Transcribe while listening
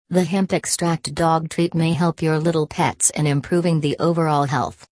The hemp extract dog treat may help your little pets in improving the overall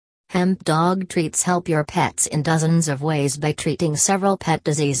health. Hemp dog treats help your pets in dozens of ways by treating several pet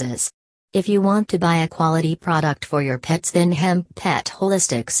diseases. If you want to buy a quality product for your pets, then Hemp Pet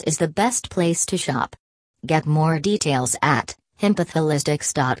Holistics is the best place to shop. Get more details at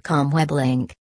hempathholistics.com web link.